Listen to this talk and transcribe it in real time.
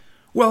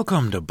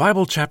Welcome to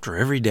Bible Chapter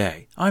Every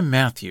Day. I'm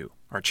Matthew.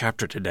 Our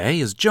chapter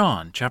today is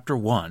John, chapter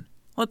 1.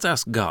 Let's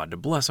ask God to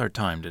bless our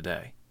time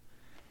today.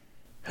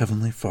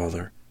 Heavenly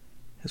Father,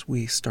 as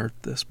we start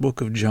this book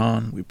of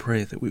John, we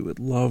pray that we would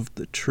love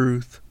the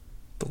truth,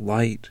 the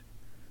light,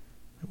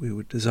 that we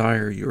would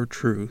desire your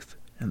truth,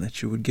 and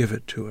that you would give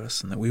it to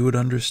us, and that we would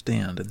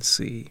understand and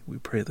see. We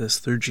pray this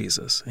through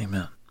Jesus.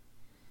 Amen.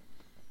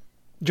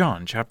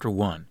 John, chapter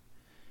 1.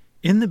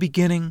 In the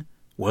beginning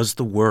was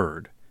the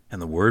Word,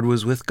 and the Word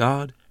was with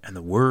God, and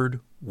the Word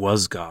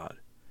was God.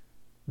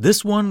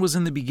 This one was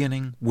in the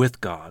beginning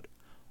with God.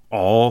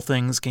 All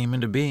things came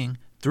into being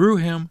through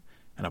him,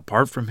 and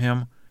apart from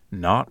him,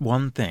 not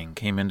one thing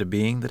came into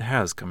being that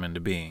has come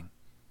into being.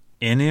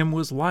 In him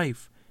was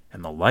life,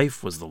 and the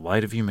life was the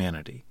light of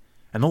humanity.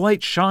 And the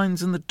light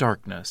shines in the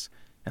darkness,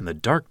 and the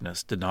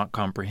darkness did not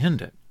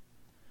comprehend it.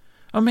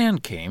 A man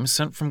came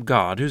sent from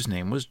God whose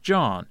name was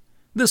John.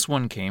 This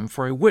one came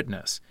for a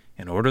witness,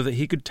 in order that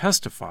he could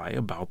testify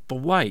about the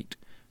light,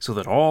 so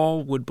that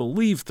all would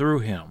believe through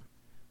him.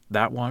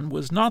 That one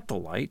was not the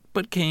light,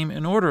 but came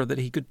in order that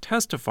he could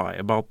testify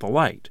about the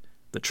light,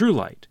 the true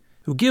light,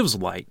 who gives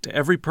light to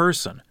every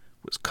person,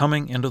 was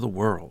coming into the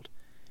world.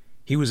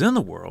 He was in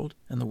the world,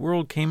 and the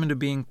world came into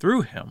being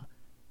through him,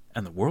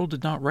 and the world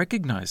did not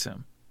recognize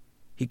him.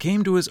 He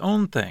came to his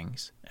own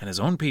things, and his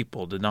own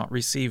people did not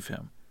receive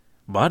him.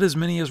 But as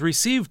many as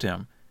received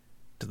him,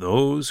 to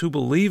those who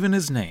believe in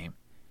his name,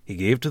 he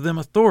gave to them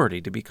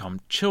authority to become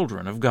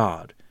children of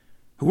God,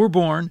 who were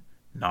born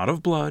not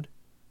of blood,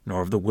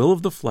 nor of the will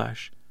of the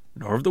flesh,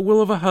 nor of the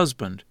will of a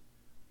husband,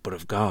 but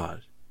of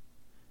God.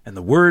 And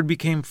the Word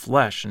became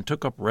flesh and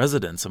took up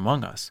residence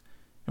among us,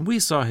 and we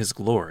saw his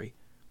glory,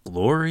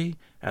 glory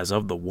as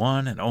of the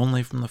one and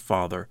only from the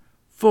Father,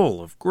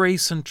 full of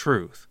grace and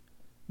truth.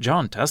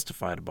 John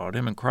testified about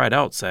him and cried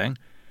out, saying,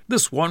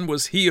 "This one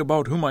was he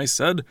about whom I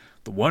said,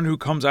 'The one who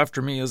comes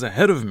after me is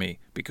ahead of me,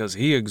 because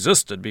he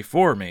existed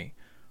before me.'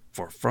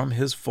 For from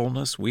his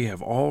fullness we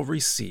have all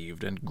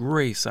received, and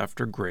grace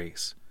after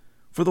grace.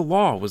 For the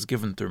law was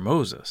given through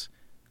Moses.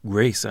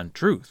 Grace and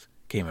truth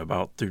came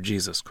about through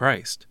Jesus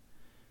Christ.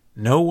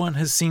 No one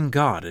has seen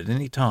God at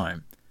any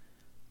time.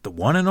 The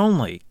one and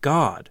only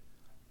God,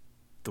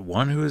 the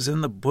one who is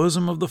in the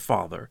bosom of the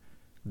Father,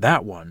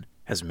 that one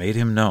has made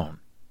him known."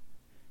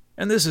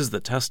 And this is the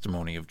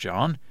testimony of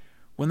John,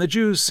 when the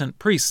Jews sent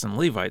priests and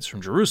Levites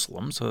from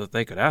Jerusalem so that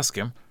they could ask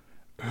him,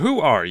 "Who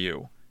are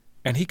you?"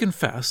 And he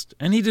confessed,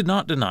 and he did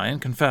not deny,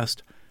 and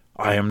confessed,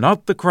 "I am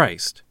not the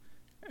Christ."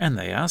 And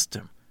they asked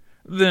him,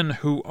 "Then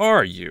who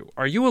are you?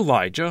 Are you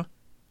Elijah?"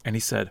 And he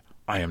said,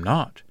 "I am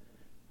not."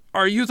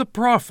 "Are you the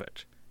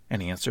prophet?"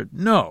 And he answered,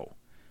 "No."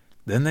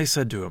 Then they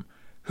said to him,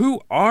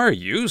 "Who are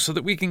you, so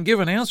that we can give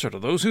an answer to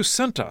those who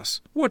sent us?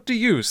 What do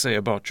you say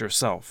about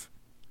yourself?"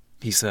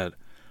 He said,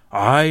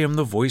 "I am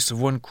the voice of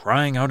one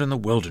crying out in the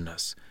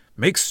wilderness,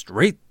 'Make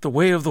straight the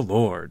way of the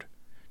Lord,'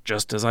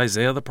 just as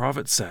Isaiah the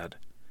prophet said."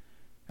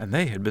 And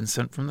they had been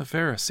sent from the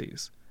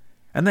Pharisees.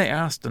 And they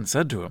asked and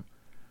said to him,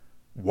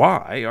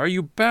 "Why are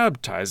you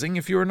baptizing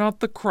if you are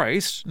not the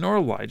Christ, nor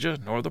Elijah,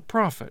 nor the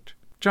prophet?"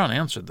 John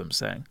answered them,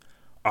 saying,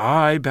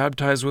 "I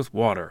baptize with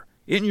water.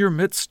 In your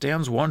midst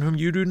stands one whom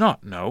you do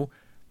not know,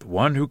 the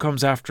one who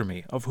comes after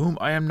me, of whom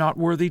I am not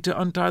worthy to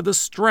untie the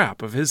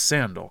strap of his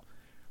sandal."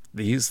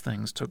 These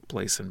things took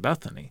place in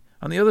Bethany,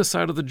 on the other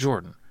side of the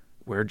Jordan,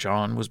 where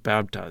John was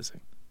baptizing.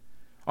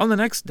 On the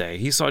next day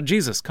he saw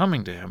Jesus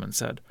coming to him and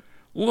said,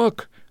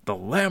 "Look, the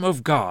Lamb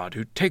of God,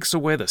 who takes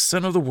away the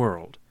sin of the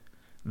world.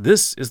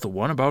 This is the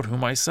one about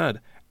whom I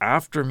said,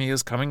 'After me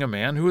is coming a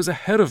man who is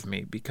ahead of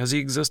me, because he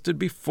existed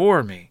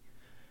before me.'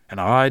 And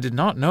I did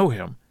not know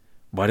him,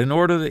 but in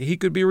order that he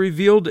could be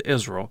revealed to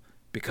Israel,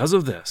 because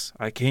of this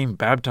I came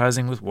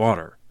baptizing with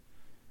water."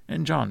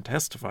 And John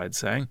testified,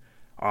 saying,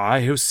 "I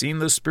have seen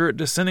the Spirit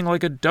descending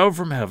like a dove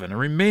from heaven and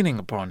remaining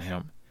upon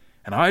him.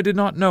 And I did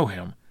not know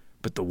him,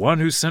 but the one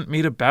who sent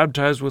me to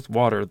baptize with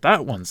water,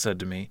 that one said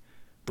to me,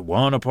 'The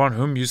one upon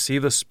whom you see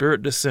the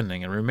Spirit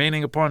descending and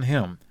remaining upon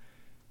him,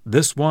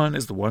 this one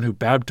is the one who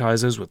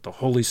baptizes with the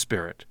Holy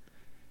Spirit.'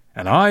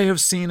 And I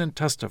have seen and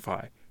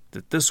testify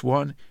that this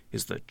one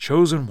is the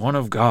chosen one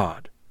of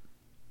God."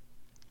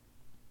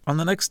 On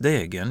the next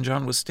day again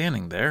John was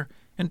standing there,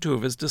 and two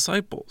of his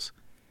disciples.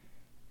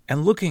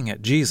 And looking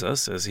at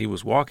Jesus as he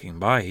was walking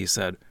by, he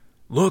said,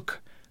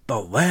 "Look,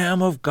 the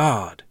Lamb of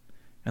God."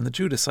 And the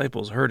two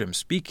disciples heard him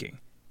speaking,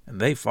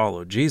 and they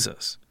followed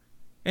Jesus.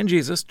 And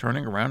Jesus,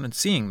 turning around and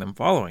seeing them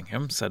following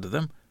him, said to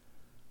them,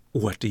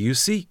 "What do you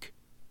seek?"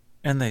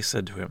 And they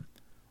said to him,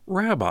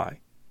 "Rabbi,"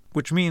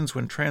 which means,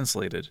 when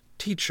translated,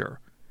 teacher,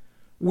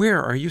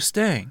 "where are you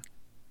staying?"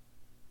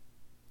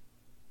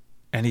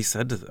 And he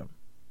said to them,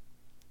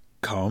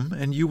 "Come,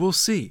 and you will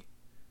see."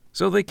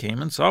 So they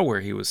came and saw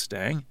where he was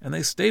staying, and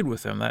they stayed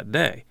with him that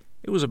day.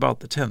 It was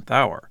about the 10th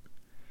hour.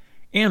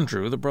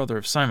 Andrew, the brother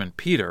of Simon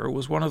Peter,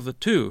 was one of the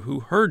two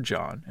who heard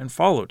John and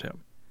followed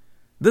him.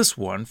 This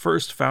one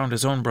first found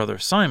his own brother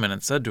Simon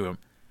and said to him,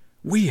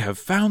 "We have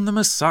found the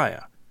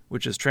Messiah,"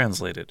 which is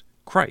translated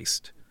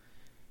Christ.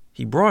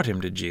 He brought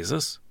him to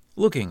Jesus,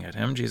 Looking at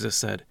him, Jesus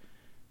said,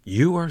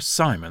 "You are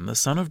Simon the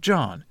son of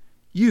John.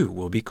 You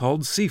will be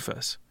called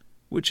Cephas,"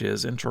 which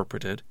is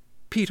interpreted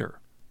Peter.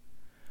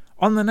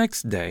 On the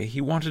next day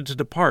he wanted to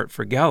depart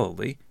for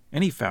Galilee,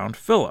 and he found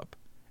Philip.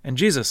 And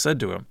Jesus said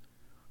to him,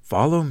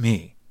 "Follow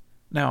me."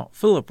 Now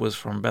Philip was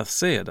from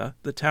Bethsaida,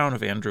 the town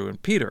of Andrew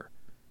and Peter.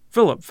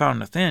 Philip found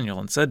Nathanael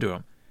and said to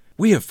him,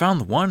 "We have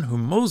found the one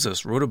whom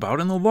Moses wrote about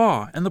in the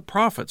law and the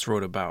prophets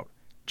wrote about,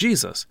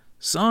 Jesus,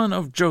 son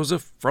of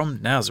Joseph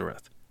from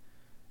Nazareth."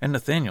 And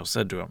Nathanael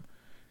said to him,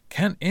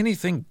 "Can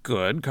anything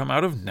good come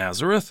out of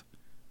Nazareth?"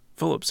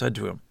 Philip said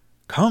to him,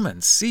 "Come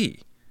and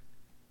see."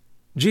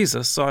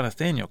 Jesus saw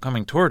Nathanael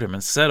coming toward him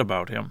and said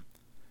about him,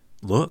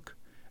 "Look,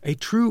 a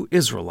true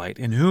Israelite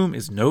in whom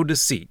is no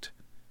deceit."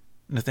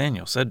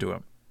 Nathanael said to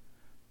him,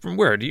 "From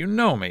where do you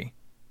know me?"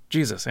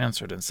 Jesus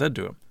answered and said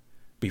to him,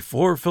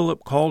 "Before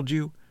Philip called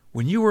you,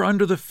 when you were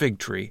under the fig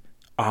tree,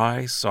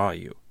 I saw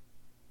you."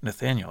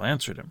 Nathanael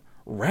answered him,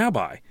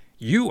 "Rabbi,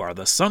 you are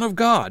the Son of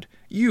God.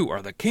 You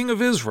are the King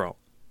of Israel."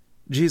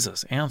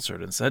 Jesus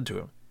answered and said to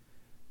him,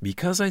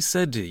 "Because I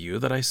said to you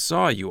that I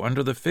saw you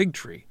under the fig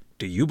tree,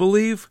 do you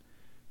believe?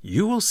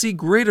 You will see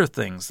greater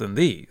things than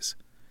these."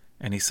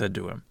 And he said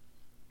to him,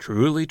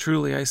 "Truly,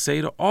 truly, I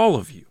say to all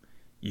of you,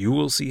 you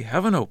will see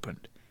heaven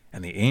opened,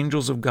 and the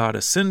angels of God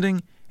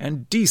ascending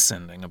and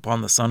descending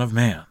upon the Son of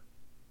Man."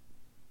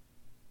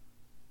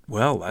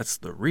 Well, that's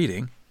the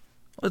reading.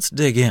 Let's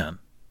dig in.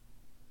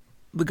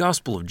 The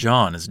Gospel of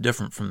John is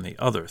different from the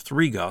other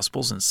three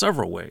Gospels in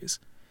several ways.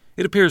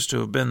 It appears to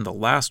have been the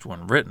last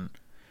one written.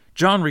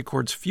 John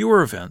records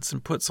fewer events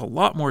and puts a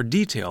lot more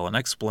detail and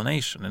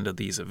explanation into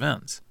these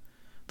events.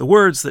 The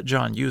words that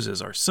John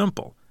uses are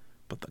simple,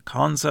 but the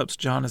concepts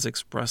John is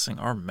expressing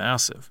are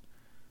massive.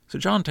 So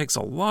John takes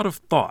a lot of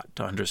thought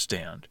to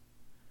understand.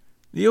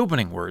 The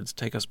opening words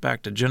take us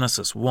back to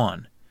Genesis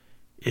 1.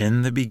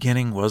 "In the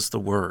beginning was the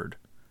Word."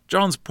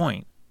 John's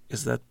point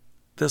is that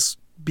this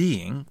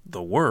being,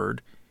 the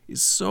Word,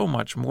 is so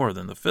much more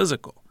than the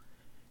physical.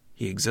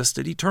 He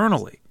existed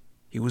eternally.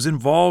 He was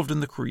involved in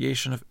the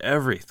creation of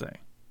everything.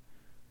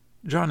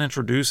 John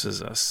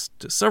introduces us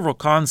to several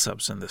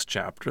concepts in this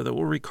chapter that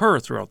will recur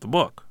throughout the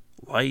book.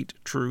 Light,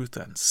 truth,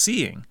 and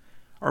seeing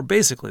are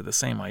basically the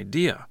same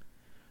idea.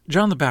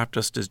 John the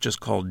Baptist is just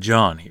called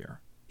John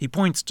here. He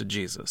points to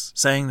Jesus,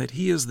 saying that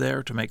he is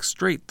there to make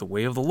straight the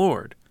way of the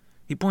Lord.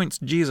 He points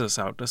Jesus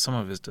out to some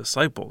of his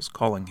disciples,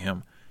 calling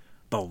him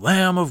the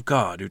Lamb of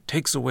God who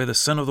takes away the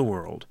sin of the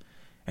world.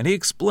 And he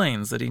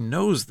explains that he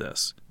knows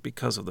this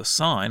because of the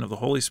sign of the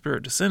Holy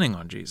Spirit descending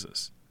on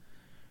Jesus.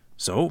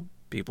 So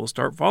people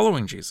start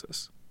following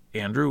Jesus.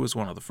 Andrew was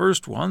one of the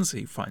first ones.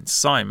 He finds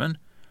Simon,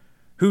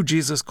 who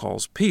Jesus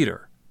calls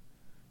Peter.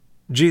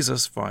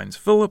 Jesus finds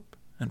Philip,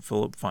 and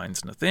Philip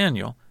finds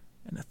Nathanael,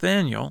 and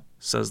Nathanael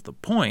says the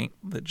point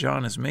that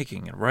John is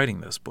making in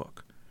writing this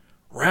book.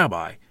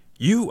 "Rabbi,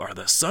 you are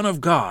the Son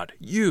of God.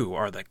 You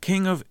are the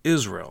King of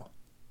Israel."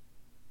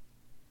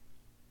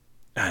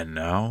 And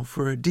now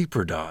for a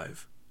deeper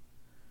dive.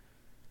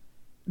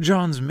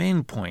 John's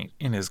main point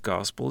in his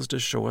gospel is to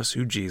show us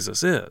who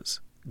Jesus is,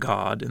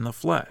 God in the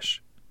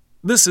flesh.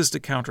 This is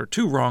to counter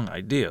two wrong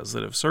ideas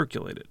that have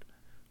circulated.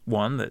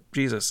 One, that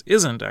Jesus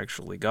isn't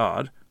actually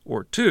God,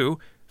 or two,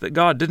 that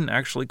God didn't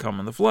actually come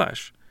in the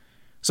flesh.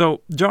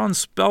 So John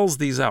spells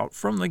these out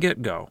from the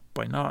get-go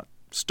by not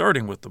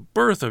starting with the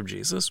birth of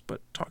Jesus,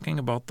 but talking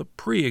about the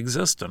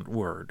pre-existent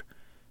Word,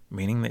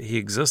 meaning that he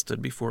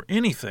existed before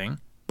anything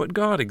but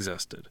God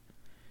existed.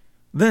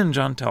 Then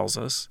John tells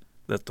us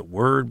that the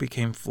Word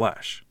became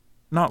flesh,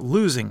 not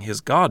losing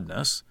his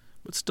godness,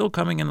 but still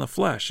coming in the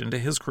flesh into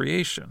his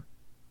creation.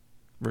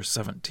 Verse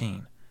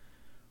 17,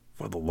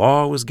 "For the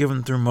law was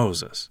given through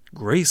Moses,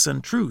 grace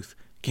and truth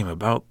came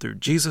about through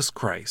Jesus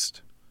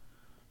Christ."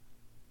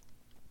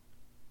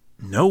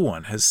 No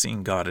one has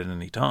seen God at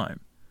any time.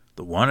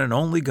 The one and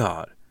only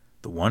God,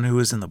 the one who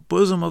is in the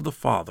bosom of the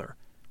Father,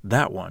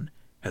 that one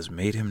has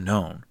made him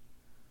known.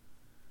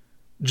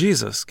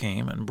 Jesus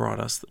came and brought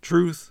us the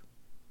truth,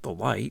 the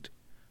light,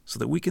 so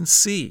that we can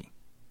see.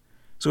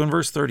 So in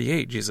verse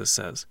 38, Jesus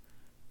says,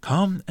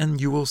 "Come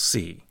and you will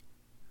see."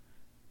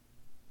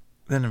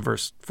 Then in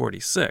verse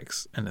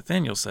 46, and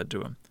Nathanael said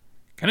to him,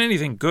 "Can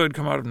anything good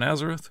come out of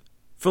Nazareth?"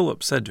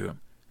 Philip said to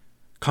him,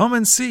 "Come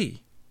and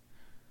see."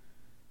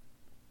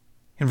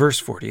 In verse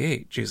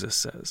 48, Jesus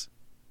says,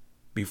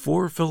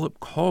 "Before Philip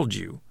called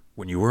you,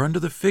 when you were under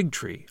the fig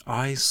tree,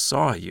 I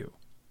saw you."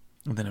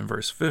 And then in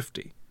verse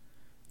 50,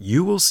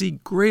 "You will see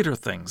greater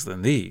things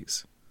than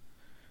these."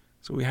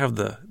 So we have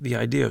the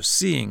idea of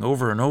seeing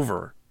over and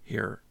over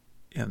here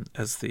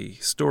as the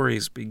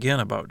stories begin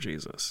about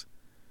Jesus.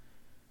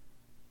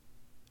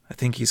 I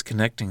think he's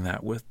connecting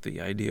that with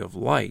the idea of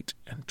light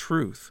and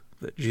truth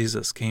that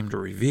Jesus came to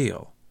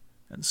reveal.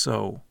 And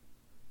so,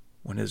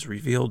 when it is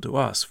revealed to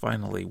us,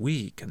 finally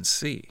we can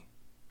see.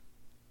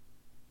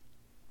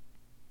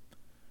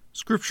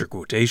 Scripture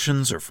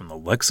quotations are from the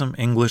Lexham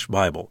English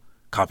Bible,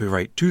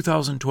 copyright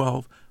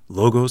 2012,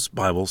 Logos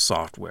Bible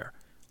Software.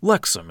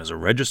 Lexham is a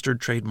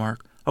registered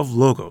trademark of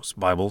Logos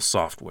Bible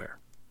Software.